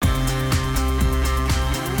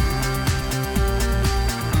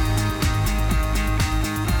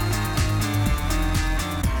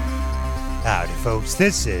folks,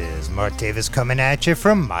 this is Mark Davis coming at you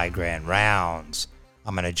from My Grand Rounds.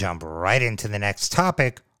 I'm going to jump right into the next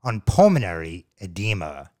topic on pulmonary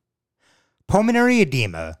edema. Pulmonary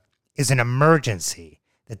edema is an emergency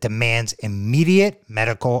that demands immediate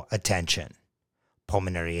medical attention.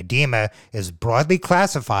 Pulmonary edema is broadly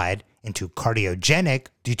classified into cardiogenic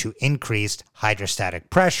due to increased hydrostatic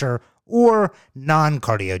pressure or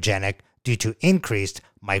non-cardiogenic due to increased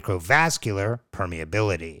microvascular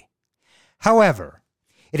permeability. However,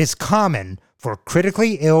 it is common for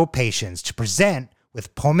critically ill patients to present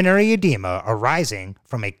with pulmonary edema arising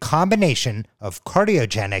from a combination of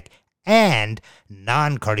cardiogenic and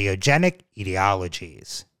non-cardiogenic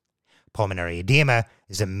etiologies. Pulmonary edema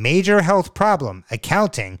is a major health problem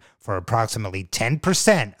accounting for approximately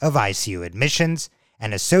 10% of ICU admissions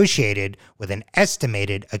and associated with an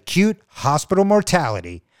estimated acute hospital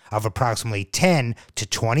mortality of approximately 10 to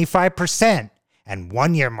 25% and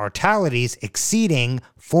one-year mortalities exceeding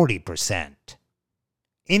 40%.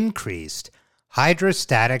 Increased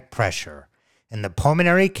hydrostatic pressure in the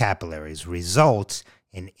pulmonary capillaries results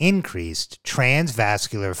in increased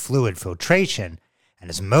transvascular fluid filtration and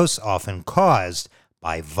is most often caused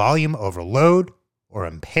by volume overload or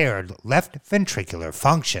impaired left ventricular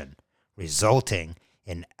function, resulting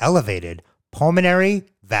in elevated pulmonary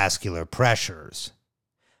vascular pressures.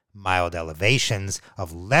 Mild elevations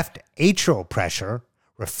of left atrial pressure,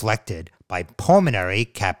 reflected by pulmonary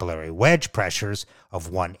capillary wedge pressures of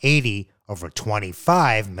 180 over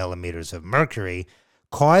 25 millimeters of mercury,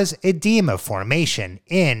 cause edema formation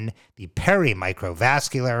in the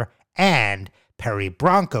perimicrovascular and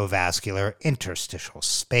peribronchovascular interstitial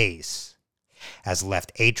space. As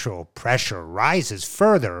left atrial pressure rises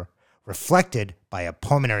further, reflected by a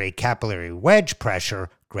pulmonary capillary wedge pressure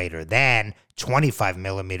greater than 25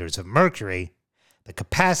 millimeters of mercury, the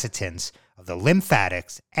capacitance of the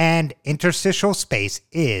lymphatics and interstitial space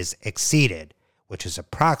is exceeded, which is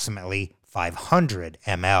approximately 500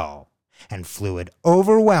 ml, and fluid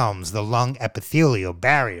overwhelms the lung epithelial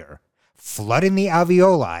barrier, flooding the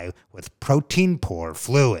alveoli with protein-poor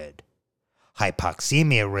fluid.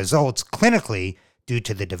 Hypoxemia results clinically due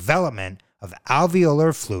to the development of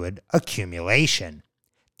alveolar fluid accumulation,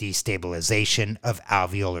 destabilization of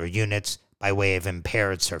alveolar units by way of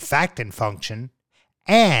impaired surfactant function,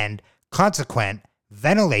 and consequent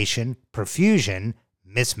ventilation-perfusion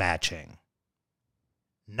mismatching.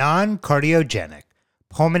 Non-cardiogenic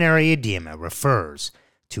pulmonary edema refers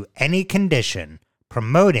to any condition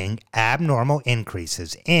promoting abnormal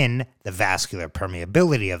increases in the vascular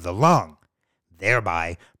permeability of the lung,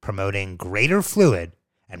 thereby promoting greater fluid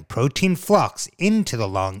and protein flux into the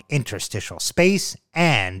lung interstitial space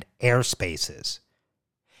and air spaces.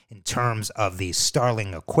 In terms of the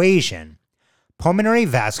Starling equation, pulmonary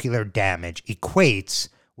vascular damage equates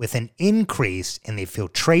with an increase in the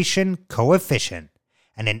filtration coefficient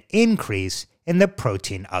and an increase in the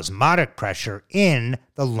protein osmotic pressure in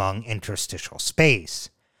the lung interstitial space,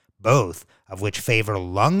 both of which favor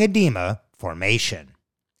lung edema formation.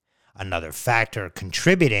 Another factor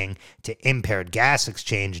contributing to impaired gas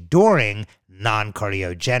exchange during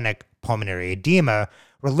non-cardiogenic pulmonary edema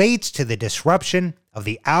relates to the disruption of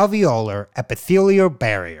the alveolar epithelial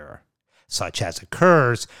barrier, such as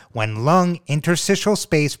occurs when lung interstitial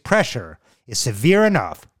space pressure is severe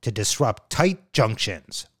enough to disrupt tight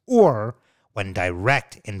junctions, or when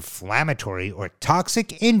direct inflammatory or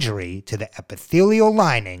toxic injury to the epithelial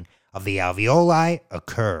lining of the alveoli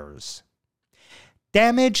occurs.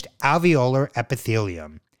 Damaged alveolar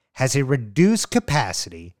epithelium has a reduced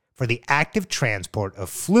capacity for the active transport of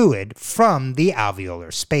fluid from the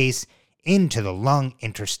alveolar space into the lung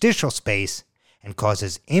interstitial space and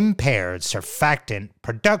causes impaired surfactant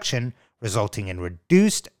production, resulting in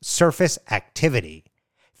reduced surface activity,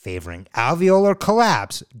 favoring alveolar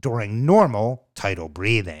collapse during normal tidal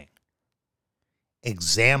breathing.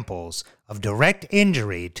 Examples of direct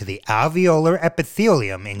injury to the alveolar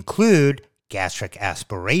epithelium include gastric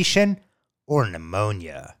aspiration or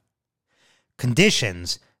pneumonia.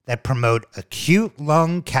 Conditions that promote acute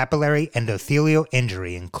lung capillary endothelial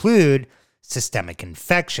injury include systemic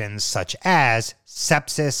infections such as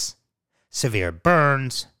sepsis, severe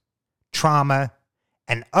burns, trauma,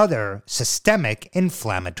 and other systemic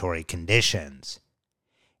inflammatory conditions.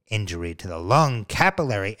 Injury to the lung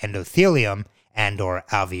capillary endothelium and/or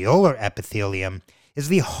alveolar epithelium is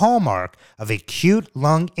the hallmark of acute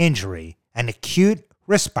lung injury and acute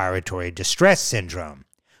respiratory distress syndrome,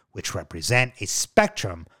 which represent a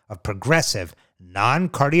spectrum of progressive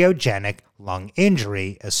non-cardiogenic lung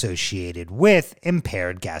injury associated with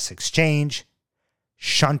impaired gas exchange,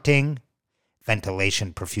 shunting,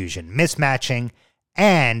 ventilation-perfusion mismatching,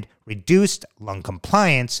 and reduced lung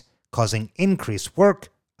compliance, causing increased work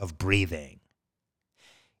of breathing.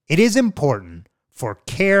 It is important for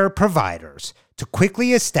care providers to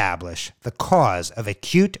quickly establish the cause of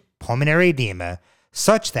acute pulmonary edema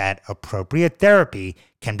such that appropriate therapy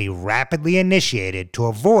can be rapidly initiated to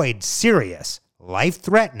avoid serious,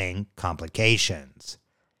 life-threatening complications.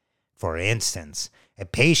 For instance, a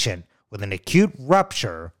patient with an acute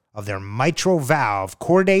rupture of their mitral valve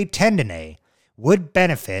chordae tendineae would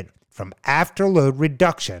benefit from afterload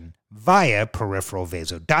reduction via peripheral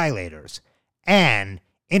vasodilators and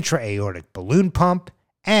intra-aortic balloon pump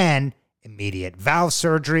and immediate valve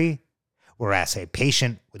surgery, whereas a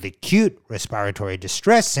patient with acute respiratory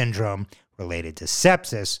distress syndrome related to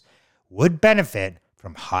sepsis would benefit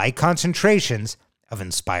from high concentrations of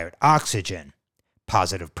inspired oxygen,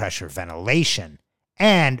 positive pressure ventilation,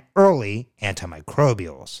 and early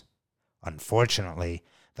antimicrobials. Unfortunately,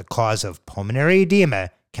 the cause of pulmonary edema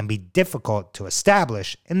can be difficult to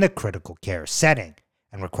establish in the critical care setting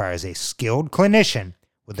and requires a skilled clinician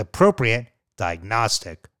with appropriate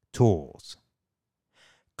diagnostic tools.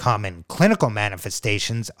 Common clinical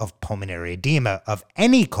manifestations of pulmonary edema of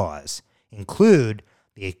any cause include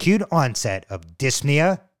the acute onset of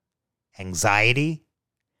dyspnea, anxiety,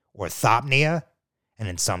 orthopnea, and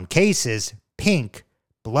in some cases, pink,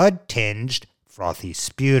 blood-tinged, frothy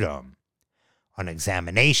sputum. On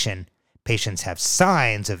examination, patients have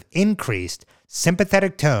signs of increased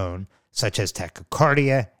sympathetic tone, such as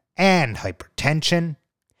tachycardia and hypertension,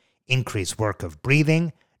 increased work of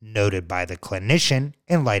breathing, noted by the clinician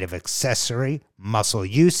in light of accessory muscle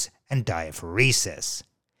use and diaphoresis.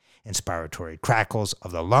 Inspiratory crackles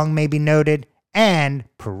of the lung may be noted, and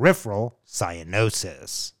peripheral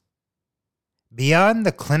cyanosis. Beyond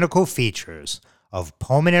the clinical features of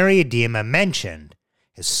pulmonary edema mentioned,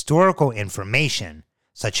 historical information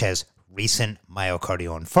such as recent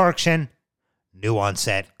myocardial infarction,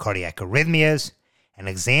 new-onset cardiac arrhythmias, and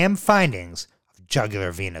exam findings of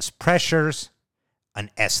jugular venous pressures, an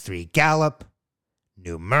S3 gallop,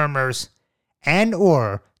 new murmurs, and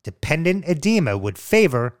or dependent edema would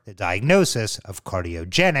favor the diagnosis of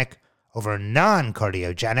cardiogenic over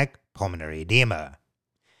non-cardiogenic pulmonary edema.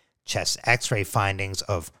 Chest X-ray findings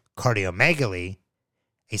of cardiomegaly,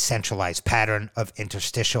 a centralized pattern of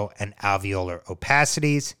interstitial and alveolar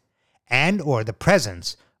opacities, and or the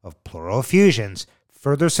presence of pleural effusions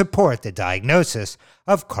further support the diagnosis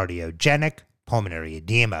of cardiogenic pulmonary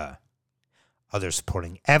edema. Other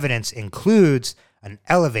supporting evidence includes an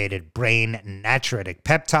elevated brain natriuretic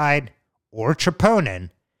peptide, or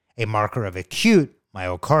troponin, a marker of acute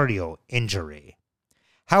myocardial injury.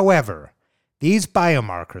 However, these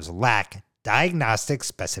biomarkers lack diagnostic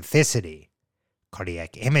specificity.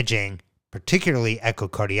 Cardiac imaging, particularly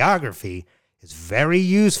echocardiography, is very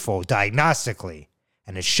useful diagnostically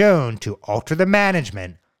and is shown to alter the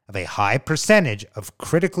management of a high percentage of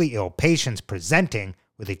critically ill patients presenting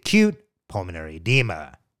with acute pulmonary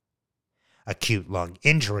edema. Acute lung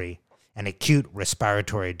injury and acute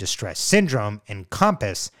respiratory distress syndrome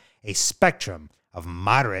encompass a spectrum of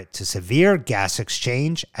moderate to severe gas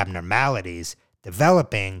exchange abnormalities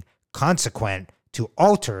developing consequent to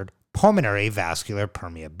altered pulmonary vascular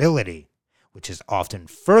permeability, which is often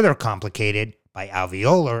further complicated by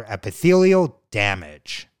alveolar epithelial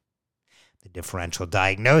damage. The differential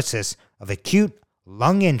diagnosis of acute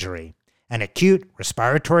lung injury and acute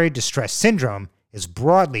respiratory distress syndrome is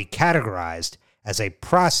broadly categorized as a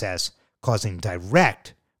process causing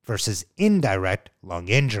direct versus indirect lung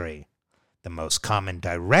injury, the most common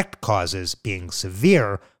direct causes being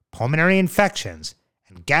severe pulmonary infections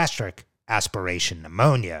and gastric aspiration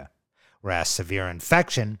pneumonia, whereas severe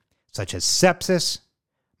infection, such as sepsis,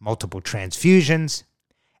 multiple transfusions,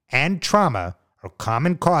 and trauma are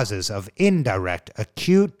common causes of indirect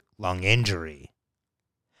acute lung injury.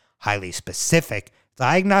 Highly specific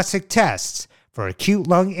diagnostic tests for acute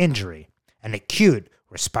lung injury and acute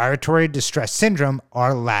respiratory distress syndrome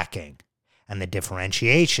are lacking, and the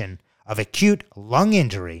differentiation of acute lung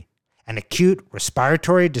injury and acute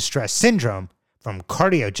respiratory distress syndrome from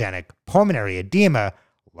cardiogenic pulmonary edema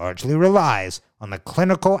largely relies on the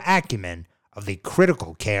clinical acumen of the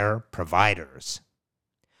critical care providers.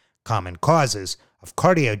 Common causes of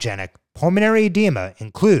cardiogenic pulmonary edema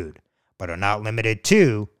include, but are not limited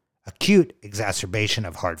to, acute exacerbation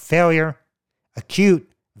of heart failure, acute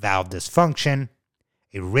valve dysfunction,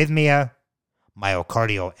 arrhythmia,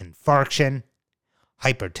 myocardial infarction,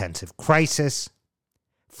 hypertensive crisis,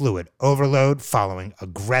 fluid overload following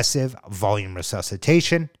aggressive volume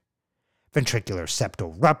resuscitation, ventricular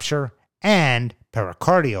septal rupture, and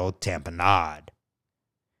pericardial tamponade.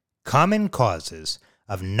 Common causes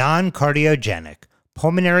of non-cardiogenic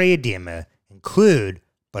pulmonary edema include,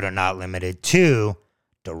 but are not limited to,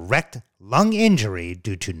 direct lung injury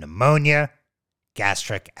due to pneumonia,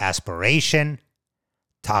 gastric aspiration,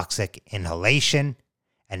 toxic inhalation,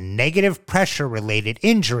 and negative pressure-related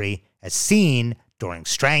injury as seen during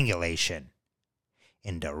strangulation.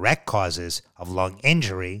 Indirect causes of lung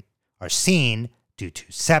injury are seen due to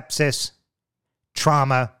sepsis,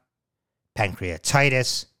 trauma,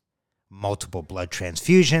 pancreatitis, multiple blood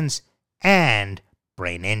transfusions, and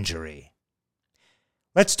brain injury.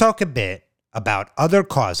 Let's talk a bit about other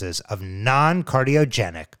causes of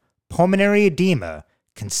non-cardiogenic pulmonary edema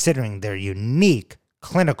considering their unique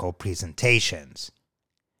clinical presentations.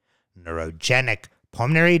 Neurogenic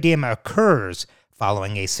pulmonary edema occurs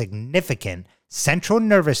following a significant central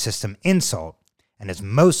nervous system insult and is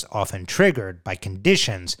most often triggered by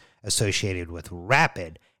conditions associated with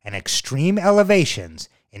rapid and extreme elevations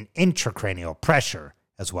in intracranial pressure,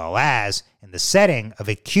 as well as in the setting of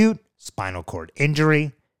acute spinal cord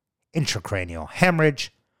injury, intracranial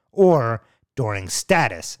hemorrhage, or during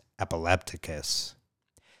status epilepticus.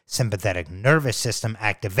 Sympathetic nervous system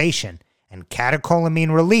activation and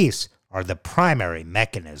catecholamine release are the primary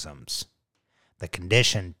mechanisms. The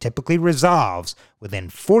condition typically resolves within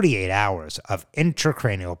 48 hours of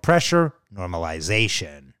intracranial pressure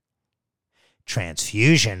normalization.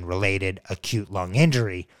 Transfusion-related acute lung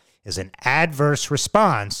injury is an adverse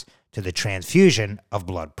response to the transfusion of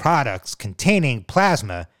blood products containing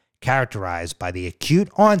plasma characterized by the acute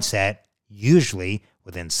onset, usually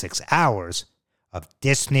within 6 hours, of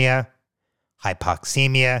dyspnea,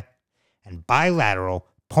 hypoxemia, and bilateral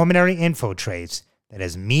pulmonary infiltrates that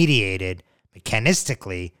is mediated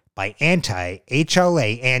mechanistically by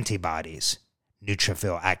anti-HLA antibodies,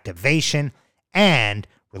 neutrophil activation, and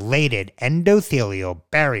related endothelial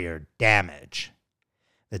barrier damage.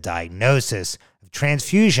 The diagnosis of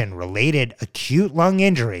transfusion-related acute lung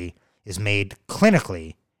injury is made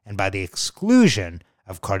clinically and by the exclusion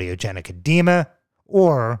of cardiogenic edema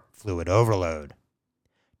or fluid overload.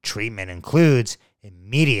 Treatment includes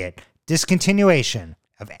immediate discontinuation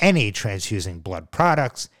of any transfusing blood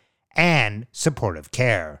products and supportive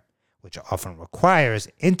care, which often requires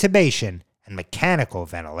intubation and mechanical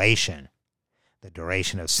ventilation. The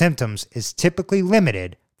duration of symptoms is typically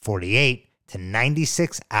limited 48 to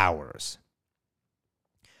 96 hours.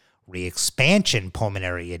 Re-expansion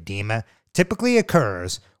pulmonary edema typically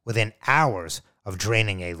occurs within hours of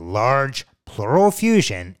draining a large pleural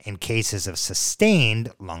effusion in cases of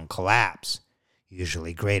sustained lung collapse,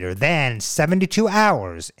 usually greater than 72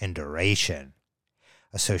 hours in duration.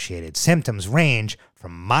 Associated symptoms range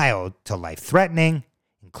from mild to life-threatening,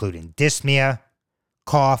 including dyspnea,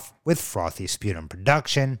 cough with frothy sputum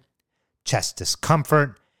production, chest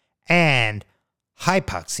discomfort, and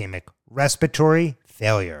hypoxemic respiratory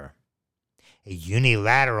failure. A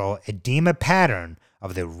unilateral edema pattern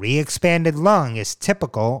of the re-expanded lung is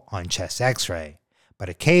typical on chest X-ray, but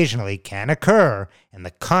occasionally can occur in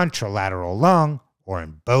the contralateral lung or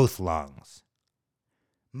in both lungs.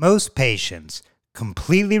 Most patients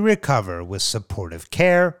completely recover with supportive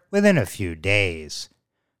care within a few days.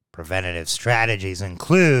 Preventative strategies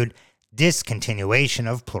include discontinuation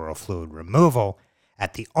of pleural fluid removal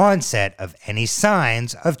at the onset of any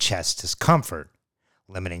signs of chest discomfort,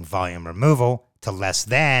 limiting volume removal to less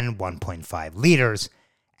than 1.5 liters,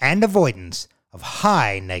 and avoidance of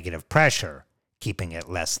high negative pressure, keeping it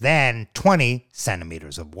less than 20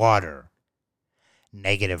 centimeters of water.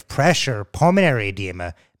 Negative pressure pulmonary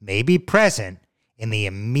edema may be present in the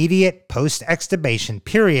immediate post-extubation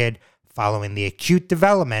period following the acute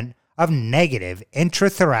development of negative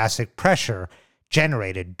intrathoracic pressure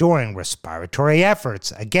generated during respiratory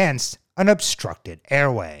efforts against an obstructed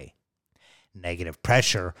airway. Negative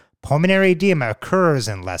pressure pulmonary edema occurs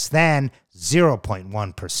in less than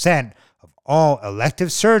 0.1% of all elective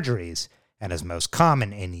surgeries and is most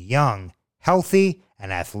common in young, healthy,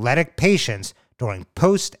 and athletic patients during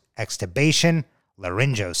post-extubation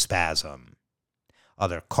laryngospasm.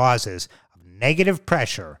 Other causes of negative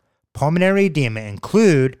pressure pulmonary edema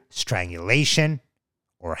include strangulation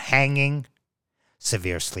or hanging,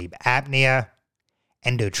 severe sleep apnea,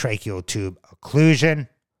 endotracheal tube occlusion,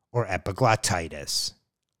 or epiglottitis.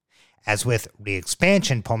 As with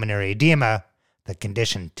re-expansion pulmonary edema, the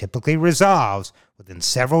condition typically resolves within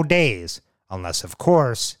several days, unless, of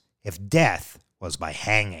course, if death was by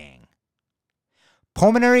hanging.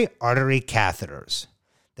 Pulmonary artery catheters,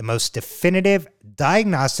 the most definitive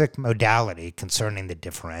diagnostic modality concerning the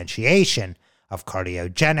differentiation of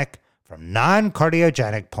cardiogenic from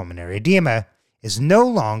non-cardiogenic pulmonary edema, is no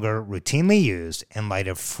longer routinely used in light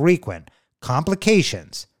of frequent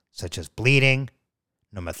complications such as bleeding,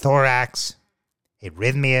 pneumothorax,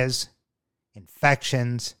 arrhythmias,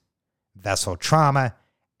 infections, vessel trauma,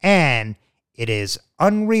 and it is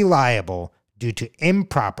unreliable due to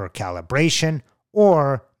improper calibration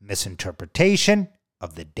or misinterpretation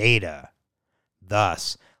of the data.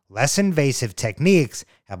 Thus, less invasive techniques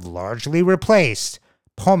have largely replaced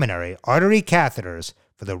pulmonary artery catheters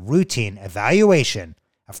for the routine evaluation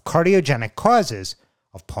of cardiogenic causes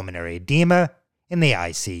of pulmonary edema in the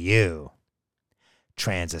ICU.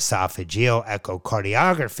 Transesophageal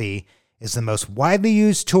echocardiography is the most widely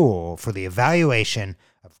used tool for the evaluation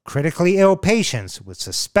of critically ill patients with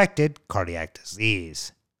suspected cardiac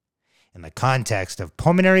disease. In the context of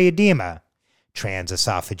pulmonary edema,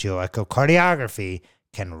 transesophageal echocardiography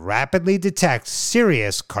can rapidly detect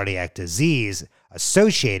serious cardiac disease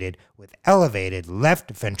associated with elevated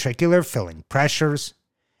left ventricular filling pressures,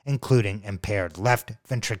 including impaired left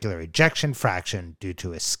ventricular ejection fraction due to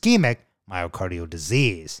ischemic myocardial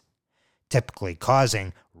disease, typically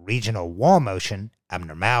causing regional wall motion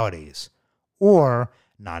abnormalities, or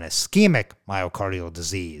non-ischemic myocardial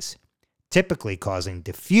disease, typically causing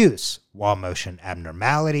diffuse wall motion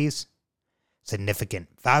abnormalities, significant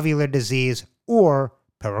valvular disease, or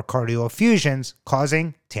pericardial effusions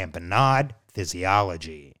causing tamponade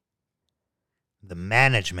physiology. The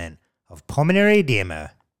management of pulmonary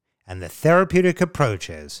edema and the therapeutic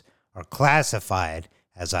approaches are classified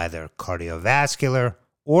as either cardiovascular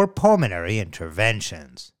or pulmonary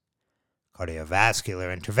interventions.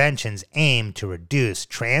 Cardiovascular interventions aim to reduce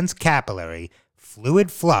transcapillary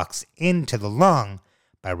fluid flux into the lung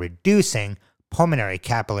by reducing pulmonary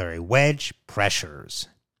capillary wedge pressures.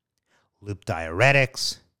 Loop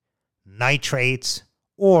diuretics, nitrates,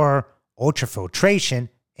 or ultrafiltration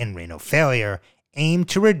in renal failure aim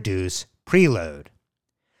to reduce preload.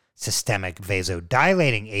 Systemic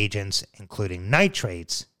vasodilating agents, including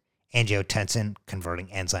nitrates,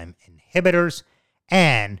 angiotensin-converting enzyme inhibitors,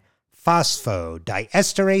 and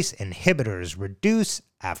phosphodiesterase inhibitors reduce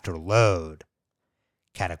after load.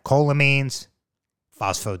 Catecholamines,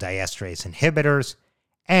 phosphodiesterase inhibitors,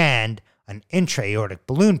 and an intra-aortic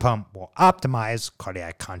balloon pump will optimize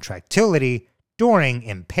cardiac contractility during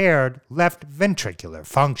impaired left ventricular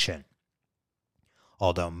function.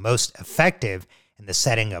 Although most effective in the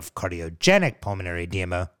setting of cardiogenic pulmonary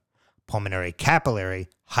edema, pulmonary capillary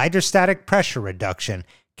hydrostatic pressure reduction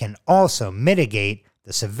can also mitigate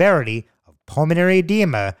the severity of pulmonary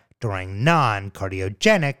edema during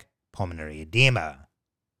non-cardiogenic pulmonary edema.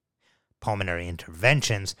 Pulmonary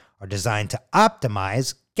interventions are designed to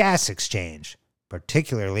optimize gas exchange,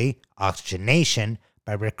 particularly oxygenation,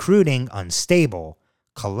 by recruiting unstable,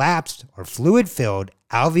 collapsed, or fluid-filled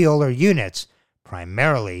alveolar units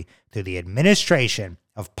primarily through the administration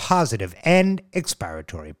of positive end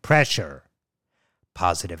expiratory pressure.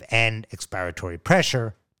 Positive end expiratory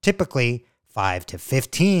pressure, typically 5 to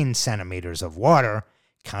 15 centimeters of water,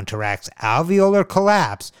 counteracts alveolar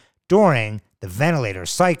collapse during the ventilator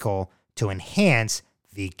cycle to enhance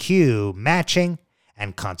VQ matching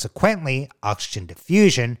and consequently oxygen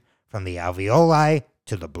diffusion from the alveoli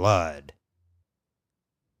to the blood.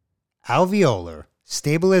 Alveolar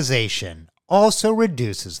stabilization also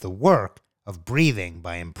reduces the work of breathing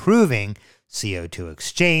by improving CO2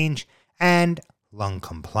 exchange and lung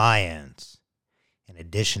compliance. In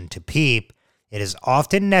addition to PEEP, it is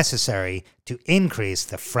often necessary to increase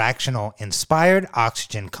the fractional inspired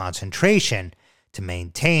oxygen concentration to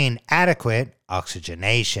maintain adequate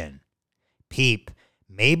oxygenation. PEEP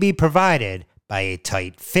may be provided by a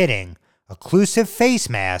tight-fitting, occlusive face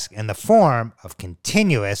mask in the form of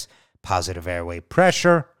continuous positive airway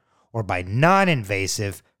pressure or by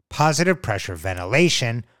non-invasive positive pressure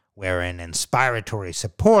ventilation, wherein inspiratory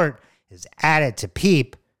support is added to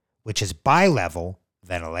PEEP, which is bilevel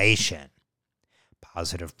ventilation.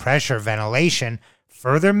 Positive pressure ventilation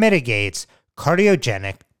further mitigates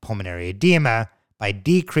cardiogenic pulmonary edema by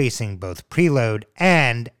decreasing both preload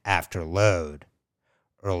and afterload.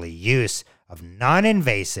 Early use of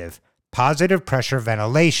non-invasive positive pressure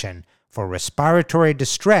ventilation for respiratory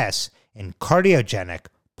distress in cardiogenic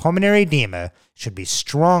pulmonary edema should be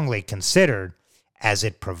strongly considered, as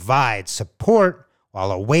it provides support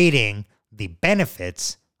while awaiting the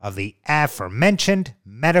benefits of the aforementioned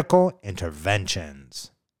medical interventions.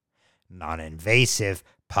 Non-invasive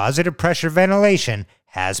positive pressure ventilation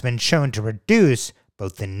has been shown to reduce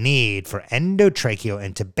both the need for endotracheal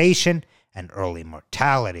intubation and early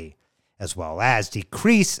mortality, as well as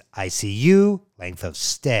decrease ICU length of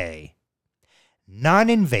stay.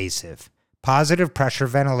 Non-invasive positive pressure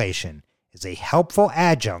ventilation is a helpful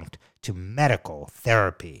adjunct to medical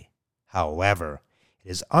therapy. However, it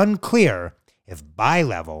is unclear if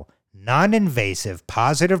bilevel, non-invasive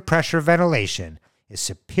positive pressure ventilation is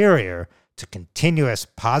superior to continuous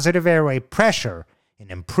positive airway pressure in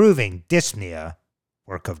improving dyspnea,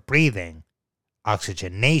 work of breathing,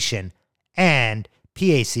 oxygenation, and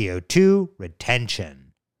PaCO2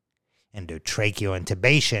 retention. Endotracheal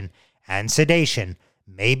intubation and sedation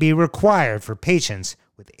may be required for patients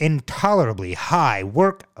with intolerably high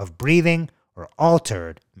work of breathing or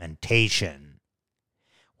altered mentation.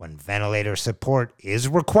 When ventilator support is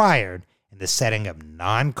required in the setting of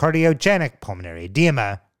non-cardiogenic pulmonary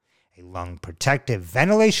edema, a lung protective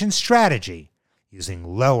ventilation strategy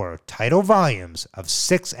using lower tidal volumes of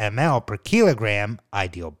 6 ml per kilogram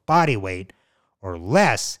ideal body weight or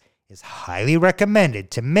less is highly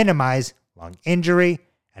recommended to minimize lung injury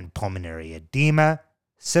and pulmonary edema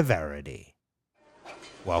severity.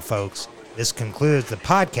 Well, folks, this concludes the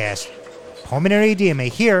podcast Pulmonary Edema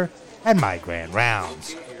here at My Grand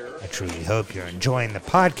Rounds. I truly hope you're enjoying the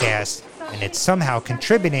podcast and it's somehow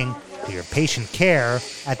contributing to your patient care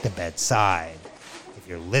at the bedside. If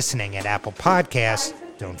you're listening at Apple Podcasts,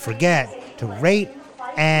 don't forget to rate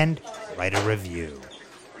and write a review.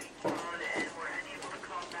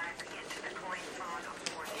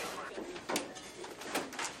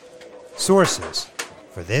 Sources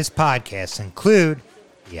for this podcast include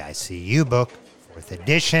the ICU book, 4th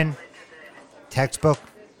edition, textbook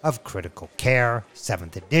of critical care,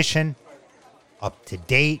 7th edition, up to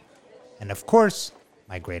date, and of course,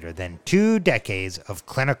 my greater than 2 decades of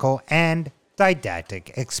clinical and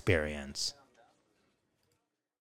didactic experience.